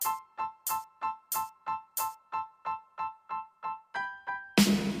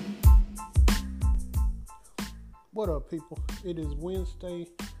What up, people? It is Wednesday,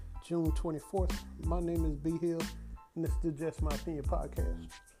 June 24th. My name is B Hill, and this is Just My Opinion podcast.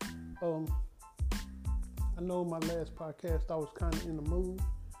 I know my last podcast I was kind of in the mood.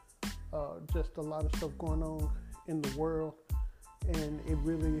 Just a lot of stuff going on in the world, and it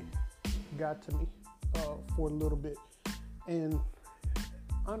really got to me for a little bit. And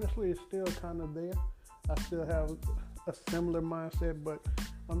honestly, it's still kind of there. I still have a similar mindset, but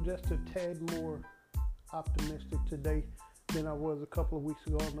I'm just a tad more optimistic today than I was a couple of weeks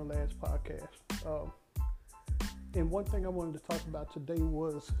ago on the last podcast. And one thing I wanted to talk about today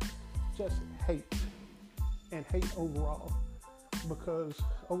was just hate and hate overall, because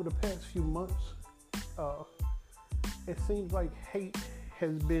over the past few months, it seems like hate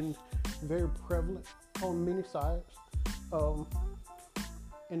has been very prevalent on many sides.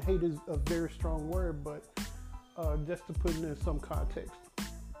 And hate is a very strong word, but just to put it in some context,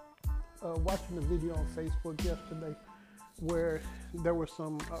 watching a video on Facebook yesterday where there were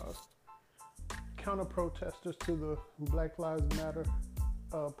some counter protesters to the Black Lives Matter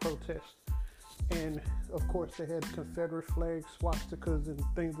protest, and of course they had Confederate flags, swastikas, and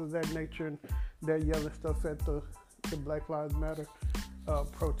things of that nature, and they're yelling stuff at the Black Lives Matter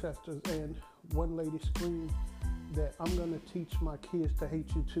protesters. And one lady screamed that I'm going to teach my kids to hate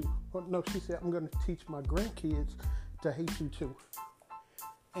you too. Or, no, she said, I'm going to teach my grandkids to hate you too.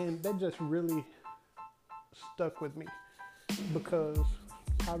 And that just really stuck with me, because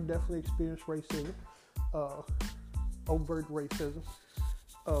I've definitely experienced racism, overt racism.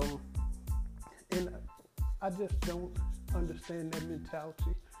 And I just don't understand that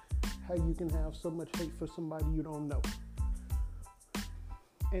mentality, how you can have so much hate for somebody you don't know.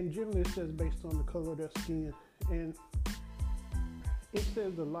 And generally it's just based on the color of their skin. And it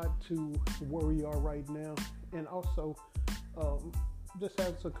says a lot to where we are right now. And also, just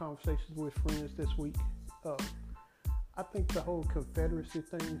had some conversations with friends this week. I think the whole Confederacy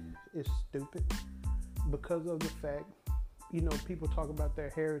thing is stupid because of the fact, people talk about their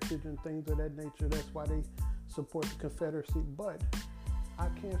heritage and things of that nature. That's why they support the Confederacy. But I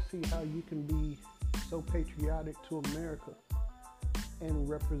can't see how you can be so patriotic to America and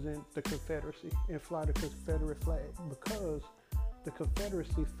represent the Confederacy and fly the Confederate flag, because the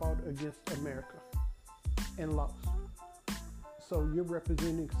Confederacy fought against America and lost. So you're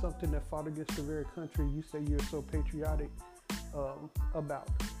representing something that fought against the very country you say you're so patriotic about.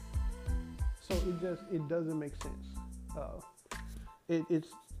 So it doesn't make sense. It's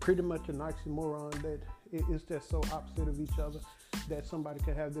pretty much an oxymoron that it's just so opposite of each other that somebody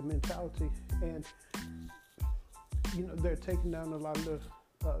can have the mentality. And they're taking down a lot of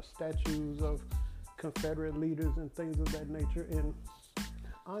the statues of Confederate leaders and things of that nature. And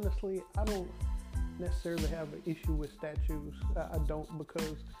honestly, I don't necessarily have an issue with statues. I don't,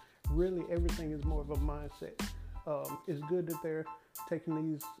 because really everything is more of a mindset. It's good that they're taking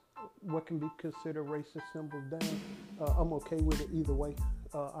these what can be considered racist symbols down. I'm okay with it either way,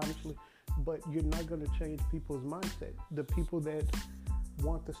 honestly. But you're not going to change people's mindset. The people that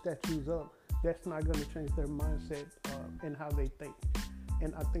want the statues up, that's not going to change their mindset and how they think.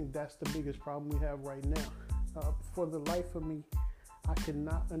 And I think that's the biggest problem we have right now. For the life of me, I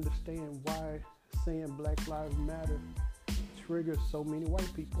cannot understand why saying Black Lives Matter triggers so many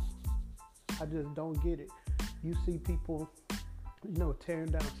white people. I just don't get it. You see people,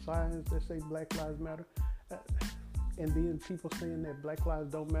 tearing down signs that say Black Lives Matter, and then people saying that Black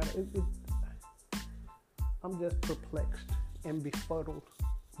lives don't matter. I'm just perplexed and befuddled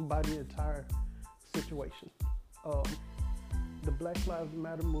by the entire situation. The Black Lives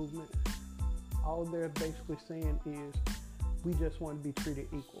Matter movement, all they're basically saying is we just want to be treated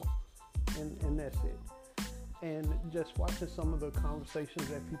equal, and that's it. And just watching some of the conversations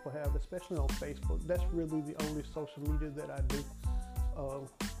that people have, especially on Facebook, that's really the only social media that I do,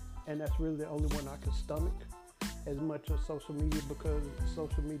 and that's really the only one I can stomach as much as social media, because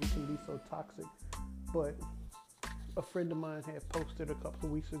social media can be so toxic. But a friend of mine had posted a couple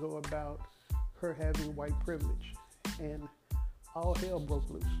of weeks ago about her having white privilege, and all hell broke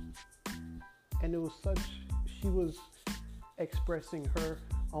loose. And it was she was expressing her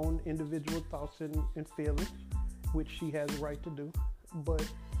own individual thoughts and feelings, which she has a right to do. But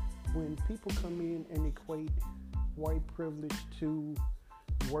when people come in and equate white privilege to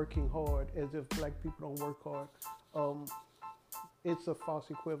working hard, as if black people don't work hard, it's a false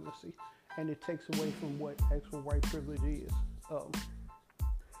equivalency, and it takes away from what actual white privilege is.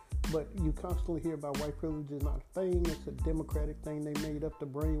 But you constantly hear about white privilege is not a thing. It's a democratic thing they made up to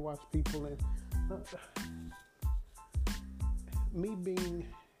brainwash people. And me being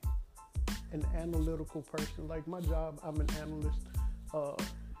an analytical person, like my job, I'm an analyst,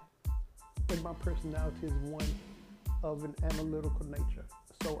 and my personality is one of an analytical nature.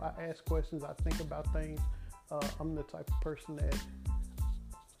 So I ask questions, I think about things. I'm the type of person that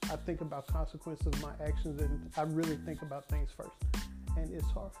I think about consequences of my actions, and I really think about things first. And it's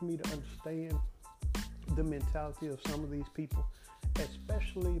hard for me to understand the mentality of some of these people,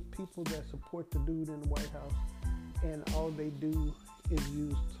 especially people that support the dude in the White House, and all they do is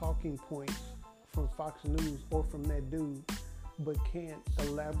use talking points from Fox News or from that dude, but can't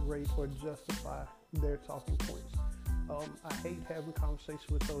elaborate or justify their talking points. I hate having conversations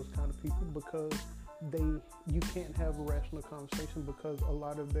with those kind of people because you can't have a rational conversation because a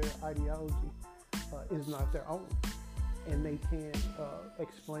lot of their ideology is not their own, and they can't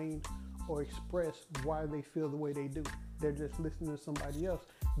explain or express why they feel the way they do. They're just listening to somebody else.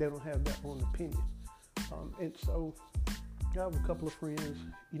 They don't have their own opinion. And so I have a couple of friends,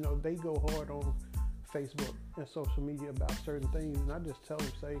 they go hard on Facebook and social media about certain things, and I just tell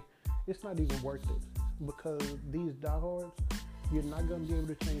them, say, it's not even worth it, because these diehards, you're not going to be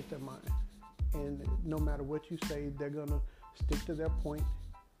able to change their mind. And no matter what you say, they're going to stick to their point,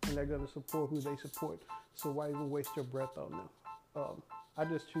 and they're going to support who they support. So why even waste your breath on them? I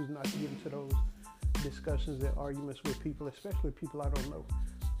just choose not to get into those discussions and arguments with people, especially people I don't know.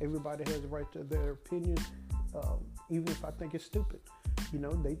 Everybody has a right to their opinion, even if I think it's stupid.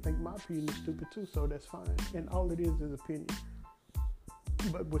 They think my opinion is stupid too, so that's fine. And all it is opinion.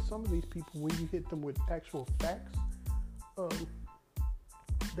 But with some of these people, when you hit them with actual facts,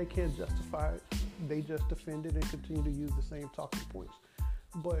 they can't justify it. They just defend it and continue to use the same talking points.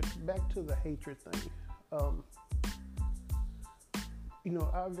 But back to the hatred thing.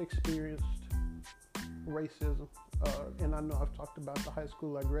 I've experienced racism, and I know I've talked about the high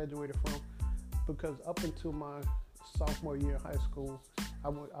school I graduated from, because up until my sophomore year in high school, I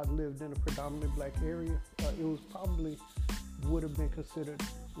lived in a predominantly black area. It was probably would have been considered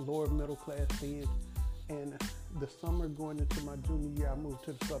lower middle class then. And the summer going into my junior year, I moved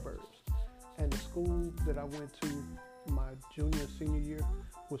to the suburbs. And the school that I went to my junior and senior year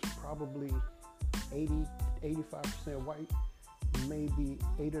was probably 85% white, maybe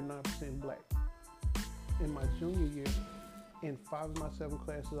 8 or 9% black. In my junior year, in 5 of my 7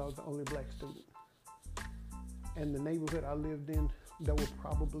 classes, I was the only black student. And the neighborhood I lived in, there were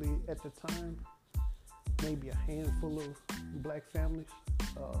probably, at the time, maybe a handful of black families.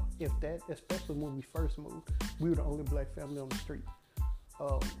 If that, especially when we first moved, we were the only black family on the street.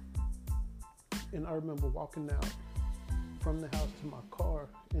 And I remember walking out from the house to my car,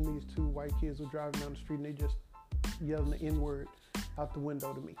 and these 2 white kids were driving down the street, and they just yelling the N-word out the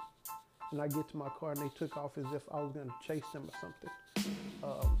window to me. And I get to my car, and they took off as if I was going to chase them or something.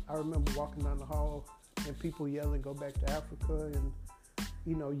 I remember walking down the hall, and people yelling, "Go back to Africa," and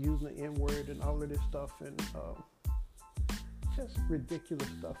using the N-word and all of this stuff, and just ridiculous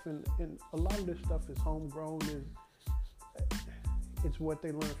stuff. And a lot of this stuff is homegrown. It's what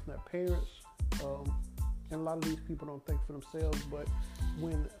they learn from their parents. And a lot of these people don't think for themselves. But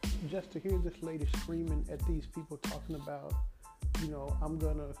when just to hear this lady screaming at these people talking about, I'm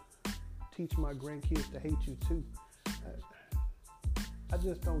gonna teach my grandkids to hate you too. I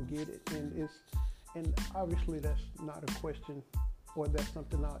just don't get it. And obviously that's not a question, or that's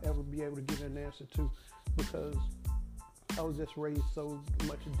something I'll ever be able to get an answer to, because I was just raised so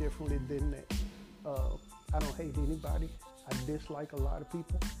much differently than that. I don't hate anybody. I dislike a lot of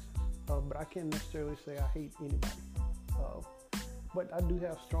people, but I can't necessarily say I hate anybody. But I do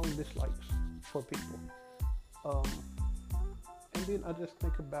have strong dislikes for people. And then I just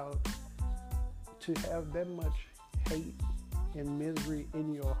think about, to have that much hate and misery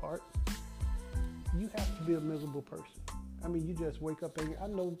in your heart, you have to be a miserable person. I mean, you just wake up and I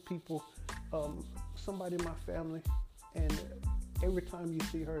know people, somebody in my family, and every time you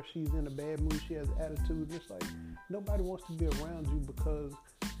see her, she's in a bad mood, she has attitude, and it's like, nobody wants to be around you because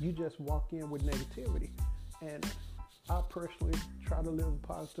you just walk in with negativity. And I personally try to live a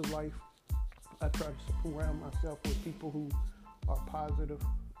positive life. I try to surround myself with people who are positive,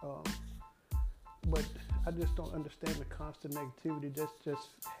 but I just don't understand the constant negativity. Just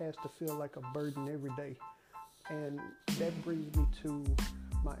has to feel like a burden every day. And that brings me to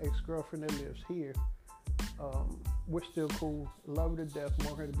my ex-girlfriend that lives here. We're still cool, love her to death,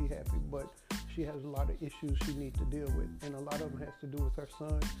 want her to be happy, but she has a lot of issues she needs to deal with, and a lot of them has to do with her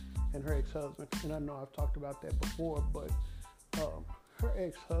son and her ex-husband. And I know I've talked about that before, but her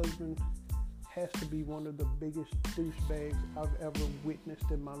ex-husband has to be one of the biggest douchebags I've ever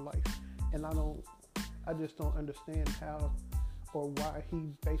witnessed in my life. And I just don't understand how or why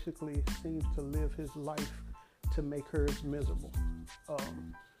he basically seems to live his life to make hers miserable.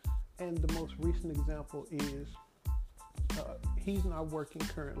 And the most recent example is he's not working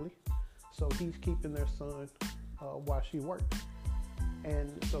currently, so he's keeping their son while she works.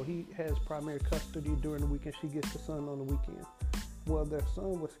 And so he has primary custody during the weekend. She gets the son on the weekend. Well, their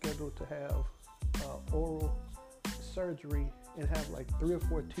son was scheduled to have oral surgery and have like 3 or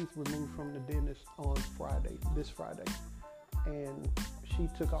 4 teeth removed from the dentist on this Friday. And she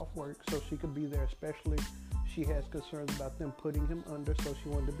took off work so she could be there, especially she has concerns about them putting him under, so she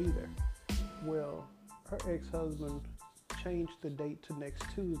wanted to be there. Well, her ex-husband changed the date to next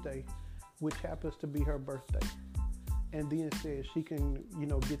Tuesday, which happens to be her birthday. And then said she can,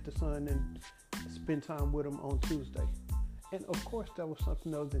 get the son and spend time with him on Tuesday. And of course, that was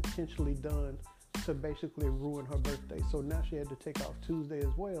something that was intentionally done to basically ruin her birthday. So now she had to take off Tuesday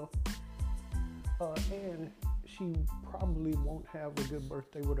as well. And she probably won't have a good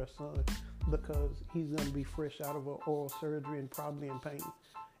birthday with her son because he's going to be fresh out of an oral surgery and probably in pain.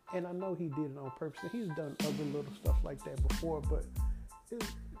 And I know he did it on purpose. He's done other little stuff like that before, but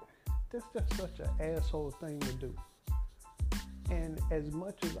that's just such an asshole thing to do. And as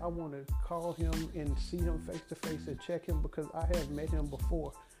much as I want to call him and see him face to face and check him, because I have met him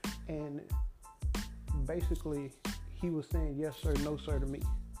before, and basically he was saying yes sir, no sir to me.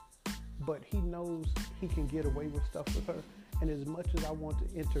 But he knows he can get away with stuff with her. And as much as I want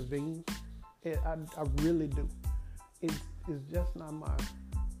to intervene, I really do. It's just not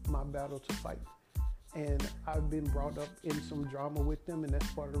my battle to fight. And I've been brought up in some drama with them, and that's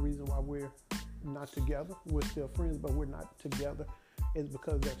part of the reason why we're not together. We're still friends, but we're not together. Is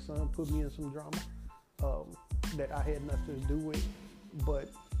because their son put me in some drama that I had nothing to do with. But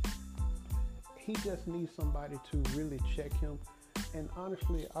he just needs somebody to really check him. And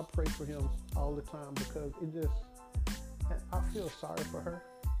honestly, I pray for him all the time because I feel sorry for her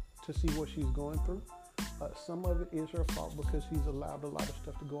to see what she's going through. Some of it is her fault because she's allowed a lot of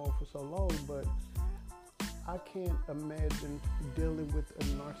stuff to go on for so long, but I can't imagine dealing with a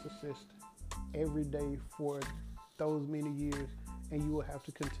narcissist every day for those many years, and you will have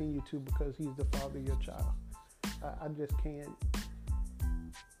to continue to because he's the father of your child. I just can't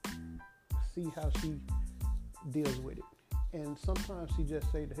see how she deals with it. And sometimes she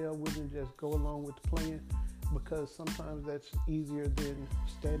just say to hell with it and just go along with the plan, because sometimes that's easier than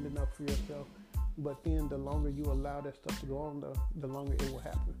standing up for yourself. But then the longer you allow that stuff to go on, the longer it will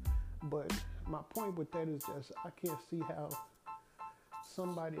happen. But my point with that is just I can't see how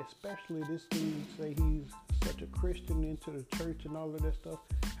somebody, especially this dude, say he's such a Christian into the church and all of that stuff,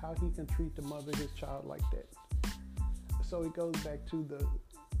 how he can treat the mother of his child like that. So it goes back to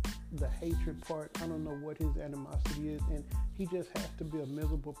the hatred part. I don't know what his animosity is, and he just has to be a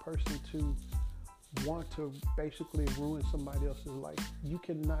miserable person to want to basically ruin somebody else's life. You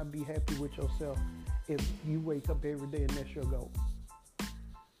cannot be happy with yourself if you wake up every day and that's your goal.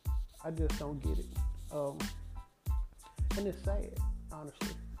 I just don't get it. And it's sad,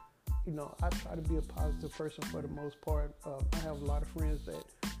 honestly. I try to be a positive person for the most part. I have a lot of friends that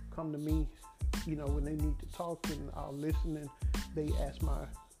come to me, when they need to talk, and I'll listen, and they ask my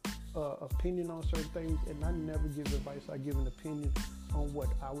opinion on certain things, and I never give advice. I give an opinion on what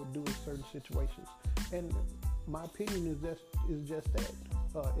I would do in certain situations. And my opinion is just that.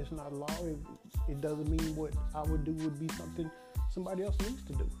 It's not law. It doesn't mean what I would do would be something somebody else needs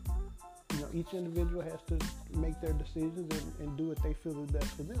to do. Each individual has to make their decisions and do what they feel is best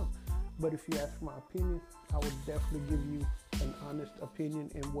for them. But if you ask for my opinion, I would definitely give you an honest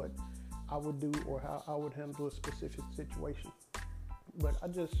opinion in what I would do or how I would handle a specific situation. But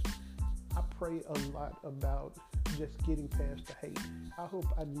I pray a lot about just getting past the hate. I hope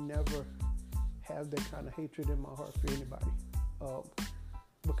I never have that kind of hatred in my heart for anybody.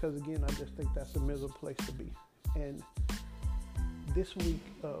 Because again, I just think that's a miserable place to be. And this week,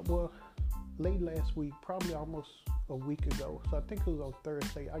 late last week, probably almost a week ago, so I think it was on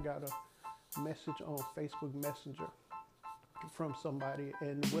Thursday, I got a message on Facebook Messenger from somebody,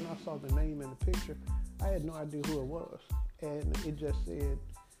 and when I saw the name and the picture, I had no idea who it was. And it just said,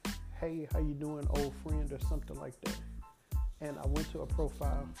 "Hey, how you doing, old friend," or something like that. And I went to a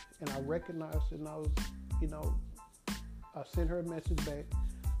profile and I recognized it, and I was, I sent her a message back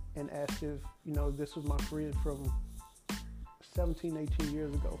and asked if, this was my friend from 17, 18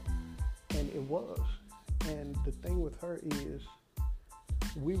 years ago. And it was. And the thing with her is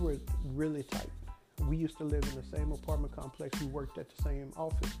we were really tight. We used to live in the same apartment complex. We worked at the same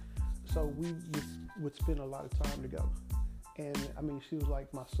office. So we would spend a lot of time together. And she was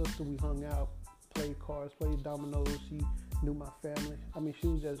like my sister. We hung out, played cards, played dominoes. She knew my family. She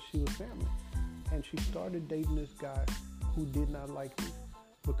was family. And she started dating this guy who did not like me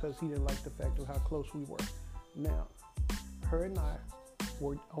because he didn't like the fact of how close we were. Now, her and I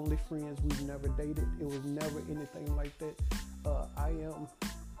were only friends. We've never dated. It was never anything like that. I am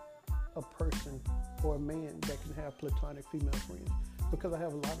a person or a man that can have platonic female friends, because I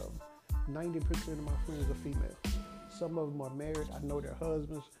have a lot of them. 90% of my friends are female. Some of them are married. I know their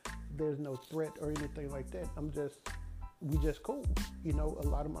husbands. There's no threat or anything like that. We just cool. You know, a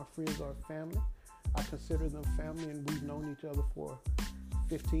lot of my friends are family. I consider them family, and we've known each other for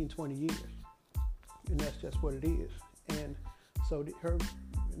 15, 20 years. And that's just what it is. And so her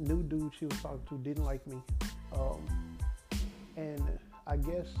new dude she was talking to didn't like me. And I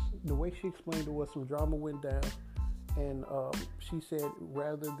guess the way she explained it was some drama went down. And she said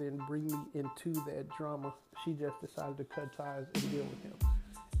rather than bring me into that drama, she just decided to cut ties and deal with him.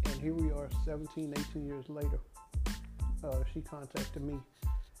 And here we are 17, 18 years later. She contacted me,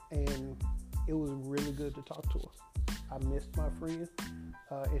 and it was really good to talk to her. I missed my friend,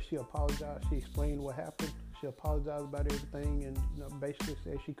 and she apologized. She explained what happened. She apologized about everything, and basically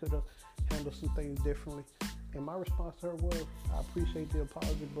said she could have handled some things differently. And my response to her was, I appreciate the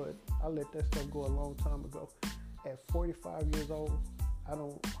apology, but I let that stuff go a long time ago. At 45 years old, I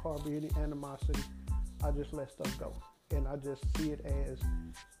don't harbor any animosity. I just let stuff go. And I just see it as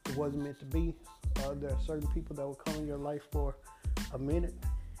it wasn't meant to be. There are certain people that will come in your life for a minute,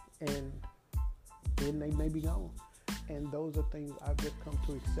 and then they may be gone. And those are things I've just come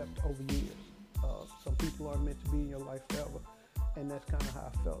to accept over years. Some people are meant to be in your life forever, and that's kind of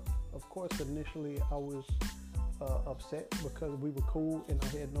how I felt. Of course, initially I was upset because we were cool, and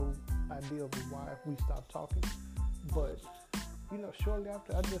I had no idea of why we stopped talking. But, shortly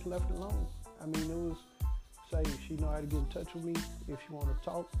after, I just left it alone. I mean, it was, say, she know how to get in touch with me if she want to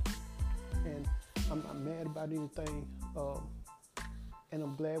talk, and I'm not mad about anything, and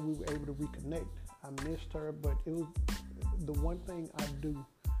I'm glad we were able to reconnect. I missed her, but it was the one thing I do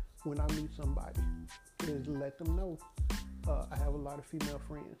when I meet somebody is let them know I have a lot of female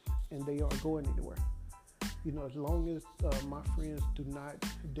friends, and they aren't going anywhere. As long as my friends do not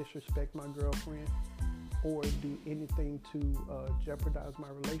disrespect my girlfriend or do anything to jeopardize my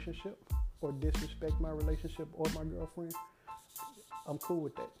relationship or disrespect my relationship or my girlfriend, I'm cool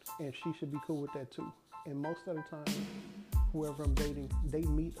with that, and she should be cool with that too. And most of the time, whoever I'm dating, they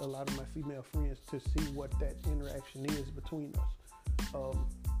meet a lot of my female friends to see what that interaction is between us.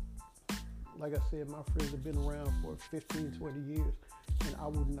 Like I said, my friends have been around for 15, 20 years, and I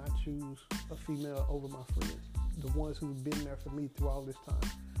would not choose a female over my friends, the ones who've been there for me through all this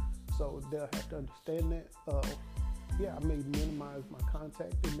time. So they'll have to understand that. Yeah, I may minimize my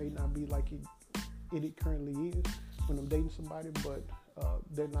contact. It may not be like it currently is when I'm dating somebody, but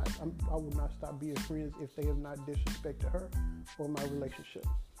they're not. I will not stop being friends if they have not disrespected her or my relationship,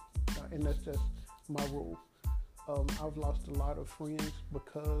 and that's just my rule. I've lost a lot of friends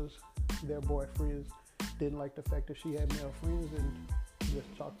because their boyfriends didn't like the fact that she had male friends and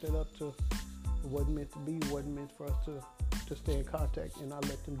just chalked it up to it wasn't meant to be, wasn't meant for us to stay in contact, and I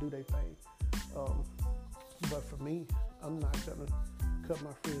let them do their thing. But for me, I'm not gonna cut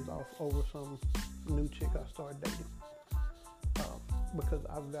my friends off over some new chick I started dating, because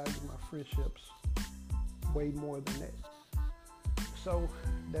I value my friendships way more than that. So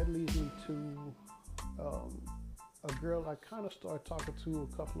that leads me to a girl I kind of started talking to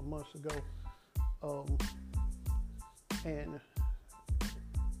a couple of months ago, and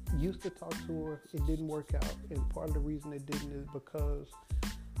used to talk to her. It didn't work out, and part of the reason it didn't is because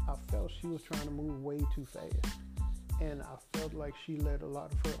I felt she was trying to move way too fast, and I felt like she let a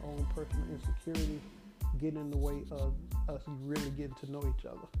lot of her own personal insecurities get in the way of us really getting to know each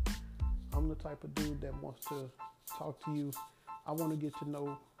other. I'm the type of dude that wants to talk to you. I want to get to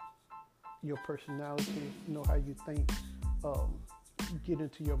know your personality, know how you think, get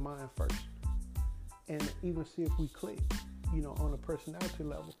into your mind first, and even see if we click, on a personality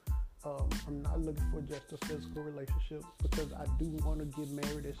level. I'm not looking for just a physical relationship, because I do want to get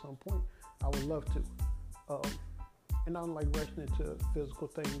married at some point. I would love to. And I don't like rushing into physical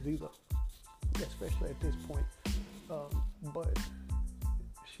things either, especially at this point. But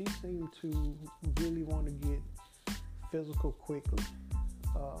she seemed to really want to get physical quickly.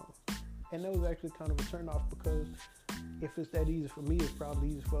 And that was actually kind of a turnoff, because if it's that easy for me, it's probably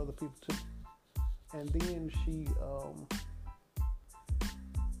easy for other people too. And then she,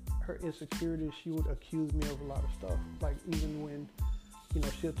 her insecurities, she would accuse me of a lot of stuff. Like even when,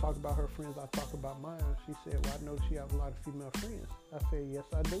 she'll talk about her friends, I talk about mine. She said, well, I know she have a lot of female friends. I said, yes,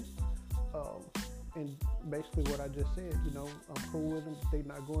 I do. And basically what I just said, I'm cool with them. They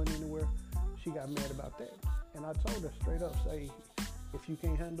not going anywhere. She got mad about that. And I told her straight up, say, if you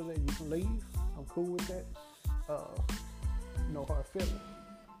can't handle that, you can leave. I'm cool with that. No hard feelings.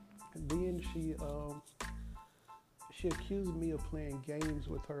 And then she accused me of playing games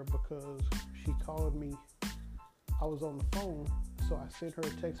with her, because she called me I was on the phone, so I sent her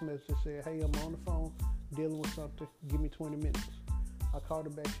a text message that said, hey, I'm on the phone dealing with something, give me 20 minutes. I called her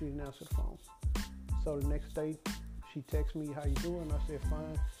back, she didn't answer the phone. So the next day, she texted me, how you doing? I said,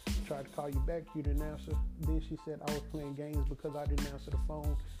 fine. Tried to call you back, you didn't answer. Then she said I was playing games because I didn't answer the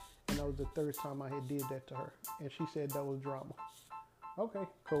phone, and that was the third time I had did that to her. And she said that was drama. Okay,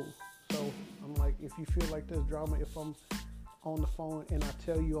 cool. So I'm like, if you feel like there's drama, if I'm on the phone and I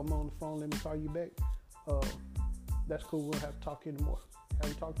tell you I'm on the phone, let me call you back, that's cool, we don't have to talk anymore.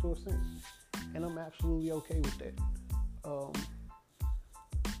 Haven't talked to her since. And I'm absolutely okay with that.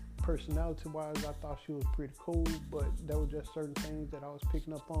 Personality wise, I thought she was pretty cool, but there were just certain things that I was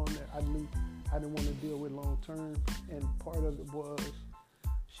picking up on that I knew I didn't want to deal with long term. And part of it was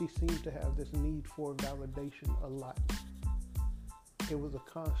she seemed to have this need for validation a lot. It was a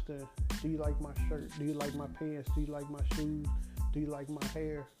constant, do you like my shirt? Do you like my pants? Do you like my shoes? Do you like my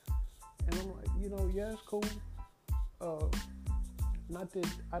hair? And I'm like, yeah, it's cool. Not that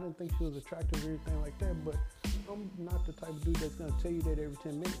I didn't think she was attractive or anything like that, but I'm not the type of dude that's going to tell you that every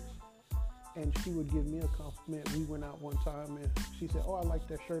 10 minutes. And she would give me a compliment. We went out one time and she said, oh, I like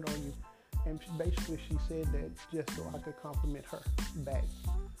that shirt on you. And basically she said that just so I could compliment her back.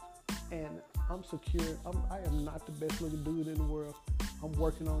 And I'm secure. I am not the best looking dude in the world. I'm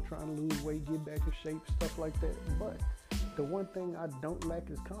working on trying to lose weight, get back in shape, stuff like that. But the one thing I don't lack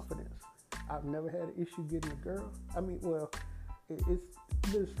is confidence. I've never had an issue getting a girl.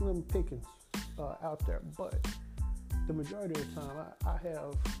 It's little slim pickings out there, but the majority of the time I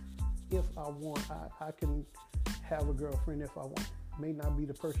have, if I want, I can have a girlfriend if I want. May not be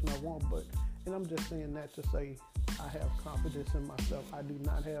the person I want, and I'm just saying that to say I have confidence in myself. I do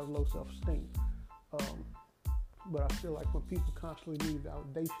not have low self-esteem. But I feel like when people constantly need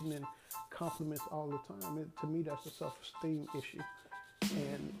validation and compliments all the time, to me that's a self-esteem issue.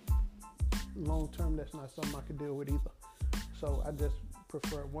 And long term, that's not something I could deal with either. So I just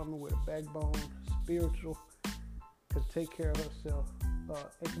prefer a woman with a backbone, spiritual, can take care of herself,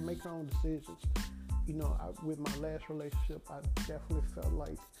 and can make her own decisions. With my last relationship, I definitely felt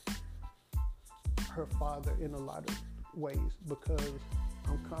like her father in a lot of ways because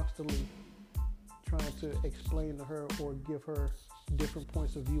I'm constantly trying to explain to her or give her different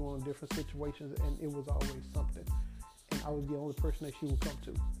points of view on different situations, and it was always something. And I was the only person that she would come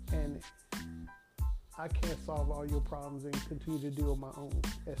to. And I can't solve all your problems and continue to deal with my own.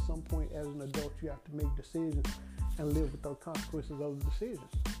 At some point as an adult, you have to make decisions and live with the consequences of the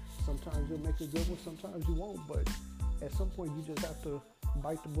decisions. Sometimes you'll make a good one, sometimes you won't, but at some point you just have to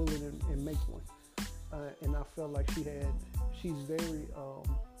bite the bullet and make one. And I felt like she's very,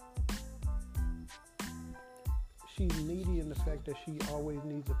 she's needy in the fact that she always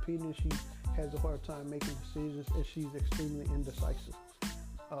needs opinions. She has a hard time making decisions, and she's extremely indecisive.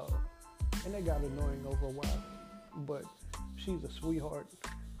 And that got annoying over a while, but she's a sweetheart.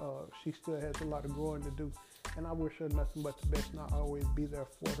 She still has a lot of growing to do, and I wish her nothing but the best, and I'll always be there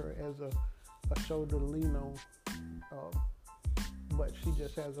for her as a shoulder to lean on. But she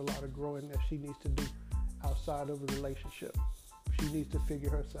just has a lot of growing that she needs to do outside of a relationship. She needs to figure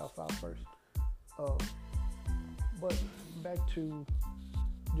herself out first. But back to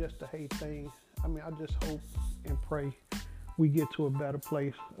just the hate thing. I just hope and pray we get to a better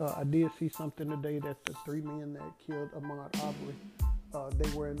place. I did see something today that the 3 men that killed Ahmaud Arbery, they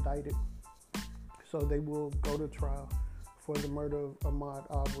were indicted. So they will go to trial for the murder of Ahmaud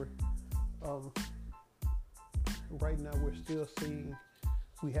Arbery. Right now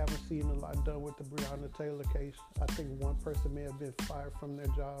we haven't seen a lot done with the Breonna Taylor case. I think one person may have been fired from their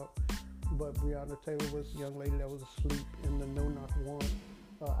job, but Breonna Taylor was a young lady that was asleep in the no-knock warrant.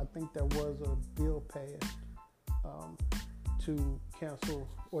 I think there was a bill passed to cancel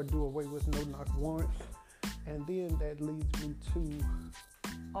or do away with no-knock warrants. And then that leads me to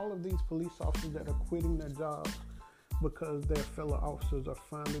all of these police officers that are quitting their jobs because their fellow officers are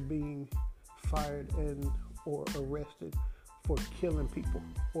finally being fired or arrested for killing people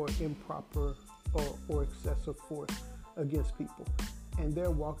or improper or excessive force against people. And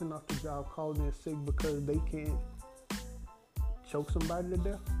they're walking off the job calling in sick because they can't choke somebody to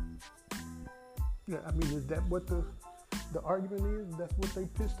death. Yeah, is that what the argument is? That's what they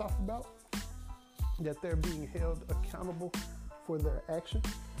pissed off about? That they're being held accountable for their actions?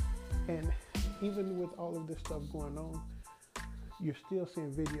 And even with all of this stuff going on, you're still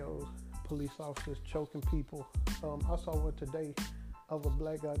seeing videos, police officers choking people. I saw one today of a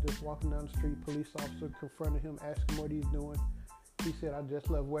black guy just walking down the street, police officer confronted him, asking what he's doing. He said, I just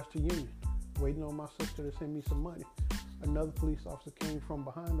left Western Union, waiting on my sister to send me some money. Another police officer came from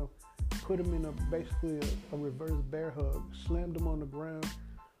behind him, put him in basically a reverse bear hug, slammed him on the ground,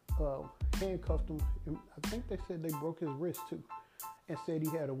 handcuffed him, and I think they said they broke his wrist too, and said he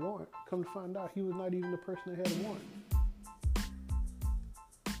had a warrant. Come to find out, he was not even the person that had a warrant.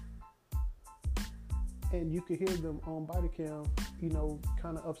 And you could hear them on body cam,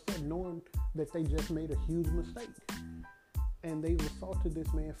 kind of upset, knowing that they just made a huge mistake. And they assaulted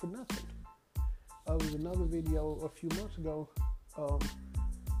this man for nothing. There was another video a few months ago.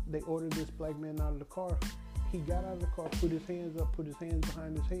 They ordered this black man out of the car. He got out of the car, put his hands up, put his hands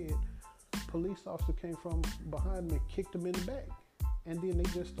behind his head. Police officer came from behind him and kicked him in the back. And then they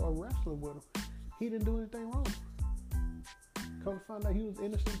just started wrestling with him. He didn't do anything wrong. Come to find out, he was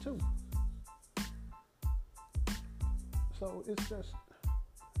innocent too. So it's just,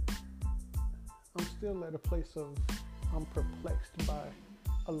 I'm still at a place of, I'm perplexed by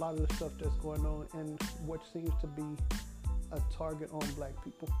a lot of the stuff that's going on and what seems to be a target on black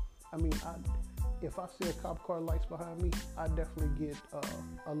people. I mean, if I see a cop car lights behind me, I definitely get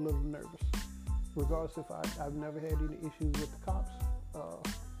a little nervous. Regardless if I've never had any issues with the cops,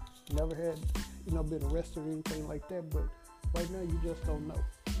 never had, been arrested or anything like that, but right now you just don't know.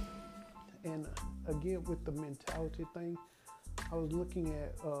 And again, with the mentality thing, I was looking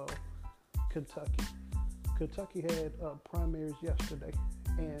at Kentucky. Kentucky had primaries yesterday,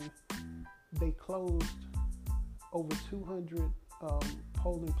 and they closed over 200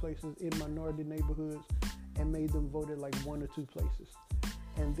 polling places in minority neighborhoods and made them vote at like 1 or 2 places.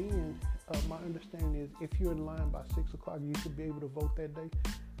 And then my understanding is if you're in line by 6 o'clock, you should be able to vote that day.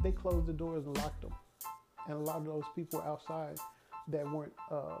 They closed the doors and locked them. And a lot of those people outside that weren't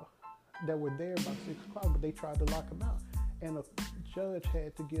that were there by 6 o'clock, but they tried to lock them out. And a judge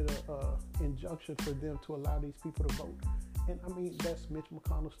had to get an injunction for them to allow these people to vote. And I mean, that's Mitch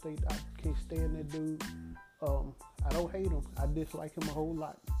McConnell state. I can't stand that dude. I don't hate him. I dislike him a whole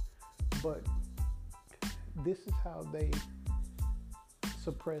lot. But this is how they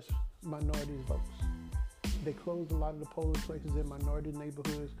suppress minorities' votes. They close a lot of the polling places in minority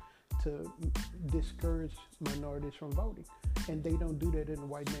neighborhoods to discourage minorities from voting. And they don't do that in the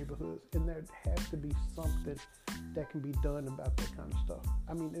white neighborhoods. And there has to be something that can be done about that kind of stuff.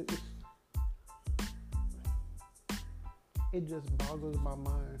 I mean, it just boggles my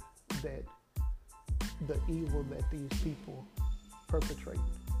mind that the evil that these people perpetrate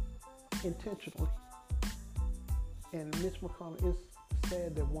intentionally. And Mitch McConnell, it's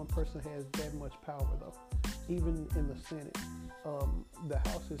sad that one person has that much power though. Even in the Senate, the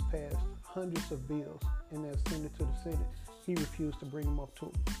House has passed hundreds of bills and they've sent it to the Senate. He refused to bring them up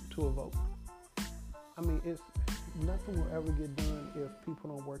to a vote. I mean, nothing will ever get done if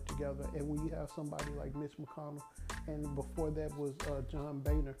people don't work together. And when you have somebody like Mitch McConnell, and before that was John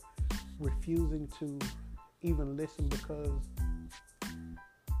Boehner, refusing to even listen because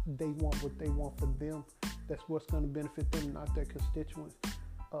they want what they want for them, that's what's going to benefit them, not their constituents.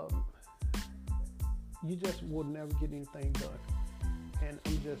 You just will never get anything done. And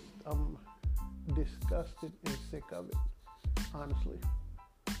I'm disgusted and sick of it, honestly.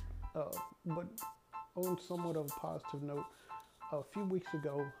 But on somewhat of a positive note, a few weeks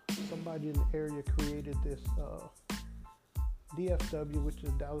ago, somebody in the area created this DFW, which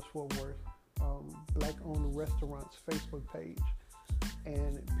is Dallas Fort Worth, Black-owned restaurants Facebook page.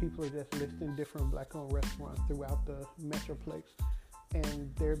 And people are just listing different Black-owned restaurants throughout the Metroplex,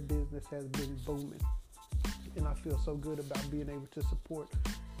 and their business has been booming. And I feel so good about being able to support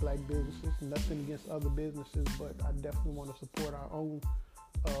Black businesses. Nothing against other businesses, but I definitely want to support our own,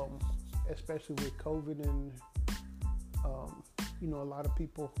 especially with COVID and, a lot of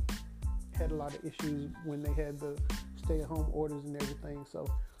people had a lot of issues when they had the stay-at-home orders and everything. So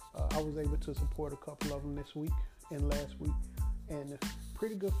I was able to support a couple of them this week and last week. And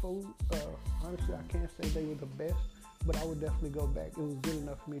pretty good food. Honestly, I can't say they were the best, but I would definitely go back. It was good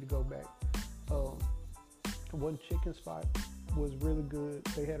enough for me to go back. One chicken spot was really good.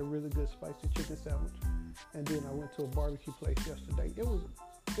 They had a really good spicy chicken sandwich. And then I went to a barbecue place yesterday. It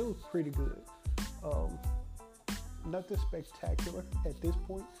was pretty good. Nothing spectacular at this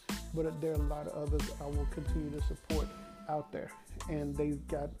point, but there are a lot of others I will continue to support out there. And they've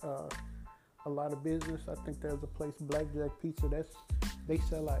got a lot of business. I think there's a place, Blackjack Pizza, they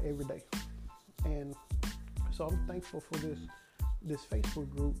sell out every day. And so I'm thankful for this Facebook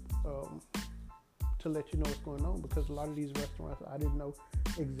group to let you know what's going on, because a lot of these restaurants I didn't know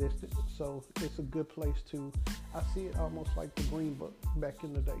existed. So it's a good place I see it almost like the Green Book back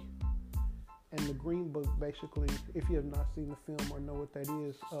in the day. And the Green Book, basically, if you have not seen the film or know what that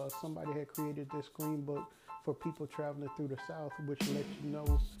is, somebody had created this Green Book for people traveling through the South, which lets you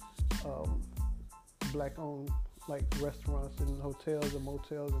know Black-owned like restaurants and hotels and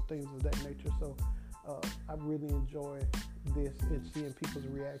motels and things of that nature. So I really enjoy this and seeing people's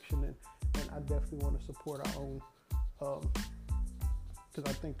reaction, and I definitely want to support our own, because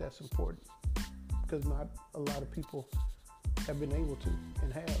I think that's important, because not a lot of people have been able to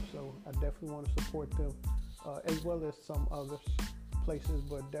and have, so I definitely want to support them, as well as some other places,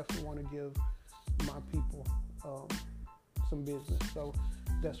 but definitely want to give my people some business. So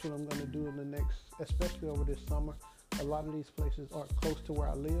that's what I'm going to do in the next, especially over this summer. A lot of these places are close to where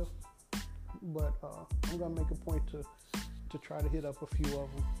I live, but I'm going to make a point to try to hit up a few of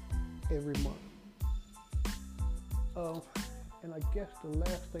them every month. And I guess the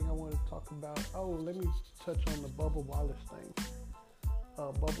last thing I want to talk about, let me touch on the Bubba Wallace thing.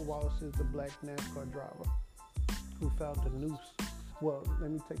 Bubba Wallace is the black NASCAR driver who found a noose. Well, let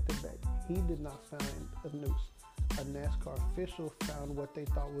me take that back. He did not find a noose. A NASCAR official found what they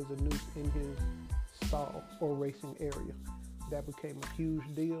thought was a noose in his stall or racing area. That became a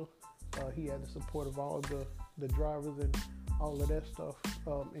huge deal. He had the support of all the drivers and all of that stuff.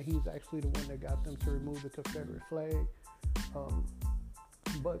 And he's actually the one that got them to remove the Confederate flag.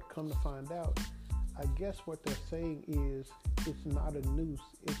 But come to find out, I guess what they're saying is it's not a noose.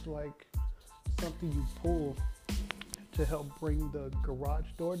 It's like something you pull to help bring the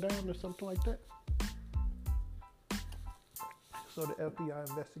garage door down or something like that. So the FBI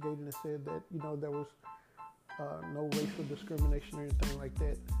investigated and said that, there was no racial discrimination or anything like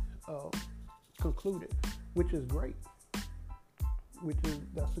that concluded, which is great.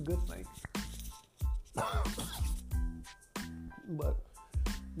 That's a good thing. But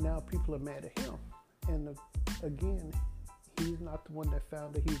now people are mad at him. And again, he's not the one that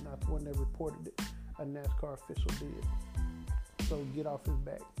found it. He's not the one that reported it. A NASCAR official did. So get off his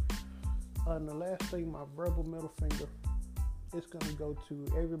back. And the last thing, my verbal middle finger, it's going to go to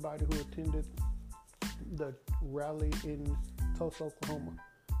everybody who attended the rally in Tulsa, Oklahoma.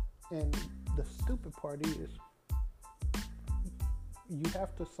 And the stupid part is, you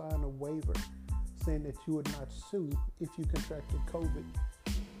have to sign a waiver saying that you would not sue if you contracted COVID.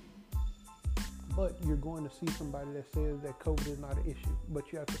 But you're going to see somebody that says that COVID is not an issue,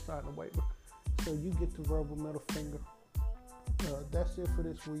 but you have to sign a waiver. So you get the verbal middle finger. That's it for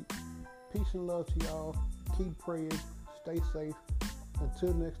this week. Peace and love to y'all. Keep praying. Stay safe.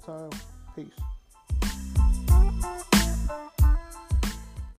 Until next time, peace.